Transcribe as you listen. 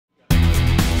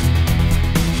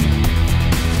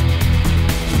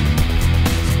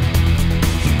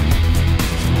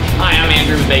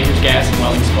Gas and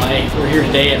Welding Supply. We're here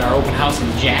today at our open house in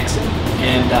Jackson,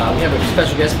 and we have a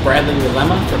special guest, Bradley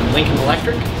Relema from Lincoln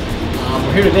Electric.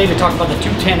 We're here today to talk about the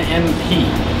 210MP.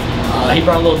 He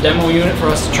brought a little demo unit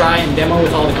for us to try and demo with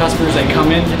all the customers that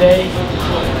come in today.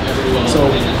 So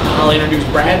I'll introduce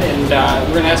Brad, and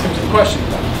we're going to ask him some questions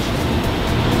about it.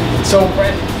 So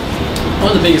Brad,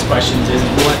 one of the biggest questions is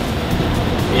what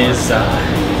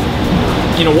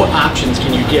options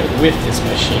can you get with this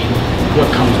machine? What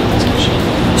comes with this machine?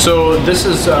 So this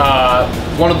is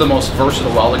one of the most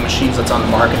versatile welding machines that's on the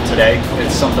market today.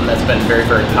 It's something that's been very,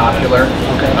 very popular.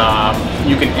 Okay.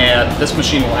 You can add, this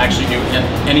machine will actually do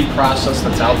any process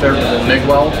that's out there. It will MIG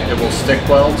weld, it will stick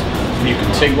weld, you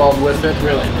can TIG weld with it.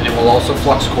 Really? And it will also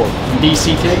flux core.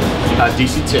 DC TIG?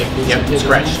 DC TIG, yep,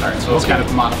 scratch start. So it's kind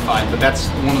of modified, but that's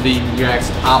one of the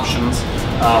options.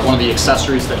 One of the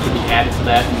accessories that could be added to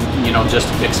that, and just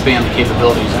expand the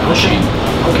capabilities of the machine.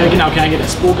 Okay, now can I get a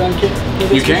spool gun kit?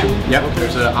 You can. Yep. Okay.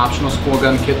 There's an optional spool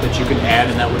gun kit that you can add,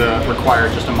 and that would require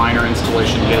just a minor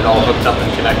installation to get it all hooked up and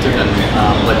connected. And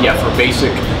but yeah, for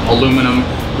basic aluminum,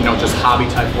 just hobby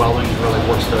type welding, it really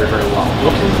works very, very well.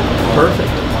 Okay. Perfect.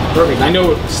 Perfect. I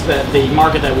know that the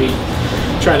market that we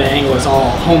try to angle is all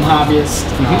home hobbyists,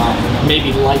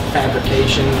 maybe light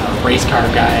fabrication, race car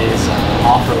guys,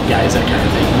 off-road guys, that kind of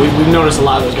thing. We've noticed a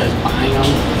lot of those guys buying them.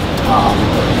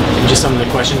 And just some of the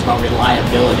questions about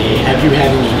reliability. Have you had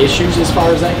any issues as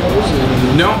far as that goes?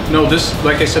 No. This,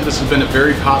 like I said, this has been a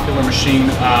very popular machine,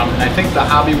 and I think the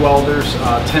hobby welders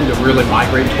tend to really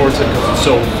migrate towards it because it's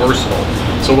so versatile.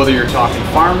 So whether you're talking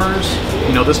farmers,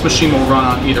 this machine will run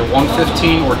on either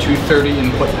 115 or 230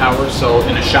 input power. So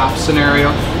in a shop scenario,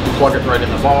 you plug it right in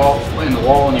the wall, and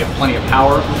you have plenty of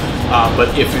power.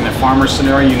 But if in a farmer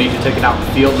scenario you need to take it out in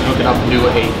the field and hook it up and do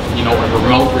a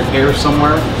remote repair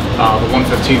somewhere, the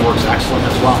 115 works excellent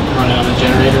as well. Run it on a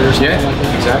generator or something like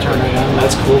that? Exactly. Turn it on.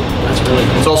 That's cool. That's really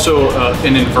cool. It's also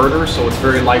an inverter, so it's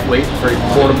very lightweight, very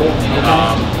portable.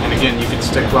 And again, you can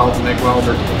stick weld, MIG weld,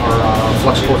 or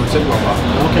flux core and stick weld.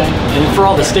 Okay. And for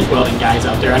all the stick welding guys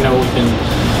out there, I know we've been.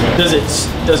 Does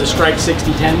it strike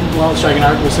 6010 well? Strike an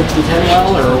arc with 6010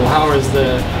 well, or how is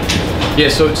the? Yeah,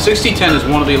 so 6010 is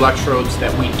one of the electrodes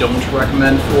that we don't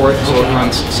recommend for it. So it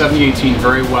runs 7018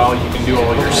 very well. You can do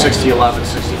all your 6011,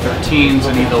 6013s,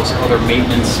 any of those other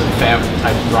maintenance and fab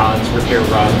type runs, repair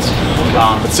runs.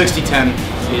 But 6010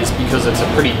 is because it's a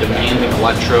pretty demanding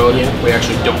electrode. Yeah. We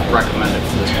actually don't recommend it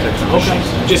for this particular machine.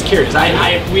 Just curious.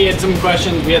 We had some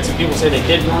questions. We had some people say they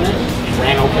did run it. It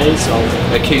ran okay, so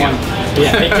they can.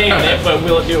 Yeah, they can. But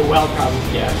will it do it well? Probably.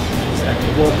 Yeah,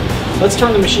 exactly. Well, let's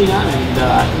turn the machine on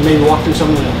and maybe walk through some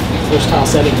of the versatile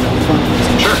settings on the front.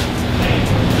 Sure.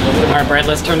 All right, Brad,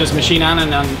 let's turn this machine on,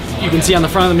 and you can see on the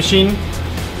front of the machine,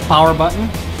 power button,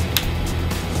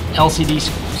 LCD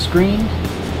screen.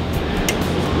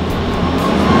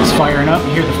 It's firing up.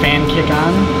 You hear the fan kick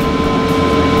on.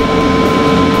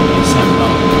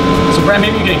 So Brad,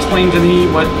 maybe you can explain to me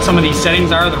what some of these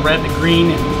settings are, the red, the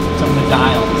green, and some of the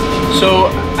dials.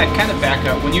 So I'd kind of back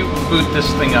up. When you boot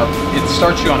this thing up, it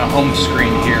starts you on a home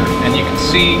screen here, and you can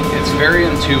see it's very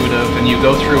intuitive, and you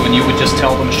go through and you would just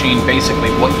tell the machine basically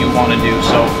what you want to do.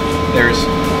 So there's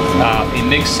a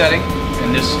MIG setting,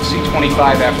 and this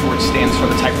C25 afterwards stands for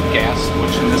the type of gas,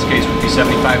 which in this case would be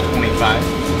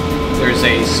 7525. There's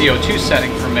a CO2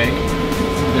 setting for MIG.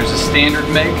 There's a standard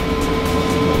MIG.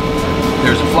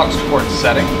 There's a flux core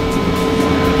setting.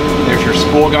 There's your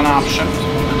spool gun option.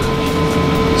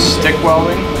 Stick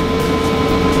welding,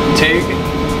 TIG,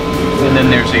 and then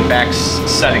there's a back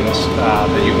settings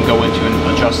that you can go into and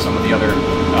adjust some of the other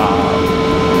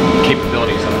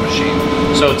capabilities on the machine.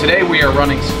 So today we are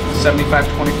running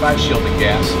 7525 shielded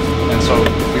gas, and so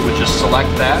we would just select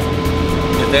that.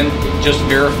 It then just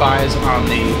verifies on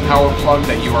the power plug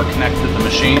that you are connected to the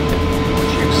machine,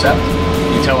 which you accept.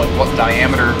 You tell it what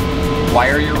diameter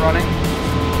wire you're running,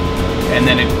 and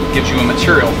then it gives you a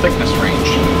material thickness range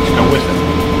to go with it.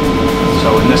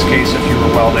 So in this case, if you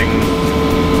were welding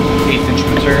 1/8"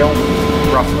 material,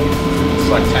 roughly,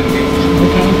 select 10 gauge.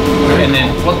 Okay. And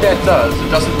then what that does, it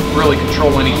doesn't really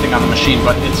control anything on the machine,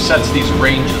 but it sets these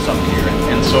ranges up here.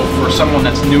 And so for someone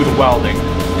that's new to welding,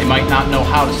 they might not know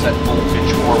how to set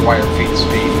voltage or wire feed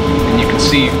speed. And you can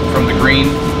see from the green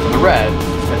to the red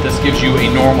that this gives you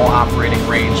a normal operating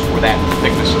range for that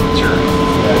thickness of material.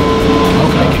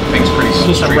 Okay. Making things pretty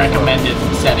just a recommended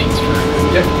settings for.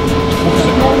 Yeah. Just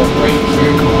a normal range.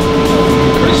 Very cool.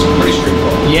 Pretty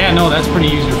straightforward. Yeah, no, that's pretty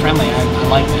user friendly. I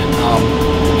like that.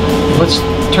 Let's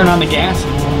turn on the gas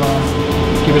and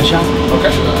we'll give it a shot.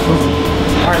 Okay. Cool.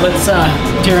 All right, let's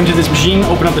tear into this machine,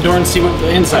 open up the door, and see what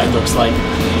the inside looks like.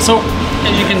 So,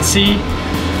 as you can see,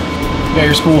 you got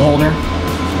your spool holder.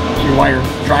 3-wire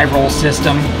drive roll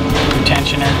system, your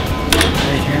tensioner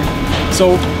right here.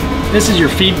 So this is your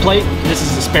feed plate. This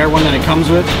is the spare one that it comes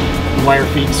with. The wire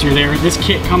feeds through there. This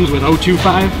kit comes with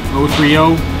 025, 030,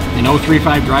 and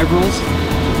 035 drive rolls.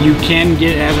 You can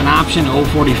get as an option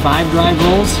 045 drive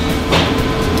rolls.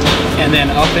 And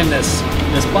then up in this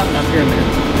button up here in the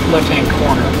left-hand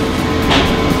corner,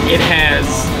 it has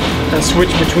a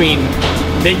switch between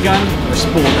MIG gun or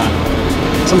spool gun.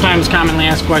 Sometimes commonly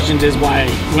asked questions is why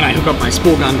when I hook up my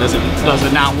spool gun does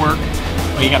it not work?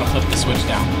 Well, you gotta flip the switch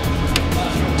down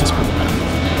to spool gun.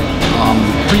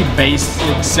 Pretty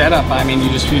basic setup. I mean, you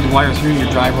just feed the wire through your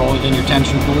drive roller, then your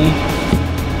tension pulley.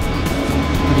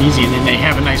 Pretty easy. And then they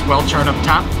have a nice weld chart up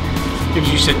top. Gives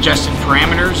you suggested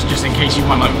parameters just in case you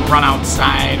want to run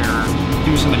outside or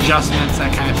do some adjustments,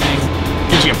 that kind of thing.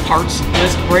 Gives you a parts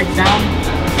list breakdown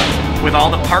with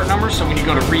all the part numbers, so when you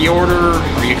go to reorder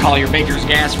or you call your Baker's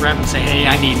Gas rep and say, hey,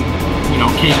 I need, you know,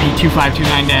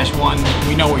 KP2529-1,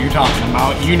 we know what you're talking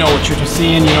about. You know what you're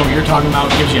seeing, you know what you're talking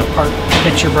about. It gives you a part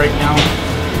picture breakdown.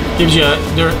 Gives you a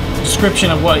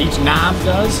description of what each knob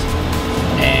does,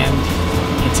 and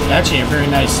it's actually a very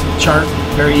nice chart,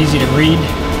 very easy to read.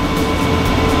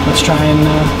 Let's try and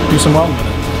do some welding with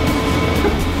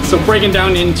it. So breaking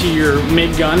down into your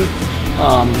MIG gun,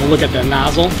 we'll look at the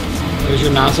nozzle. There's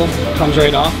your nozzle, comes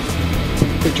right off.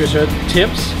 Put your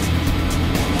tips,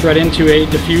 thread into a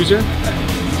diffuser.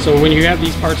 So when you have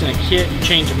these parts in a kit, you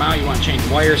change them out. You want to change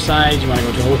wire size, you want to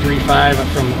go to 035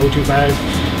 from 025,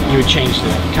 you would change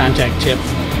the contact tip,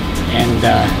 and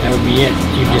that would be it.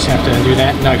 You just have to do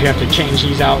that. Now if you have to change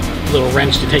these out, a little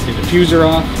wrench to take the diffuser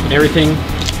off, but everything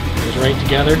goes right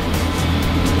together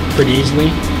pretty easily.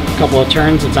 A couple of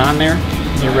turns, it's on there,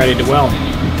 you're ready to weld.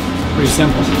 Pretty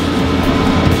simple.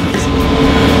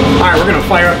 Alright, we're going to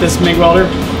fire up this MIG welder,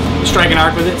 strike an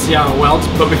arc with it, see how it welds.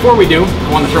 But before we do, I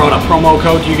want to throw out a promo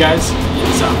code to you guys.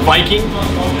 It's Viking.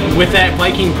 With that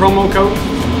Viking promo code,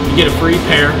 you get a free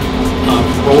pair of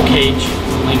roll cage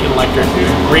Lincoln Electric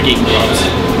rigging gloves.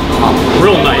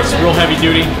 Real nice, real heavy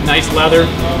duty, nice leather,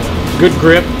 good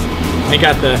grip. They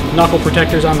got the knuckle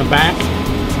protectors on the back.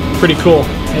 Pretty cool.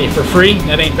 Hey, for free,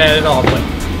 that ain't bad at all. But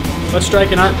let's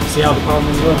strike an arc, see how the Power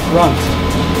MIG runs.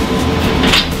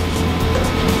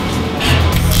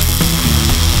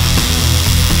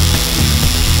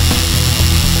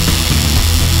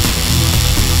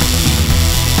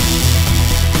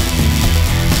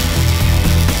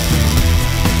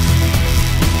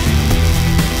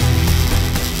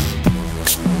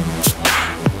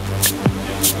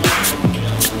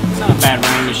 Bad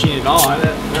running machine at all. I like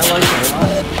that a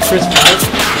lot. Crisp pipe,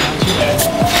 not too bad.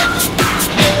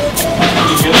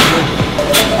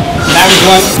 That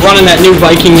was running that new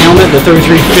Viking helmet, the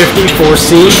 3350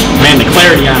 4C. Man, the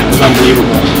clarity on it was unbelievable.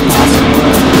 Awesome.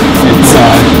 It's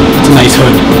a nice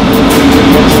hood.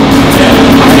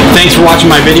 Thanks for watching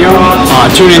my video.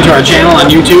 Tune into our channel on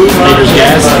YouTube, Baker's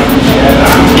Gas.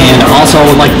 And also I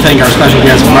would like to thank our special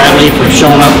guest Bradley for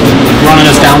showing up, running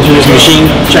us down through this machine,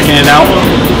 checking it out.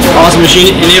 Awesome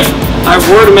machine. And if I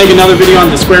were to make another video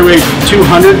on the Square Wave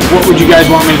 200, what would you guys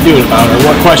want me to do about it?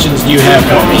 Or what questions do you have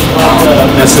for me?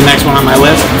 That's the next one on my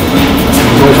list.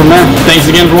 We'll go from there. Thanks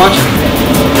again for watching.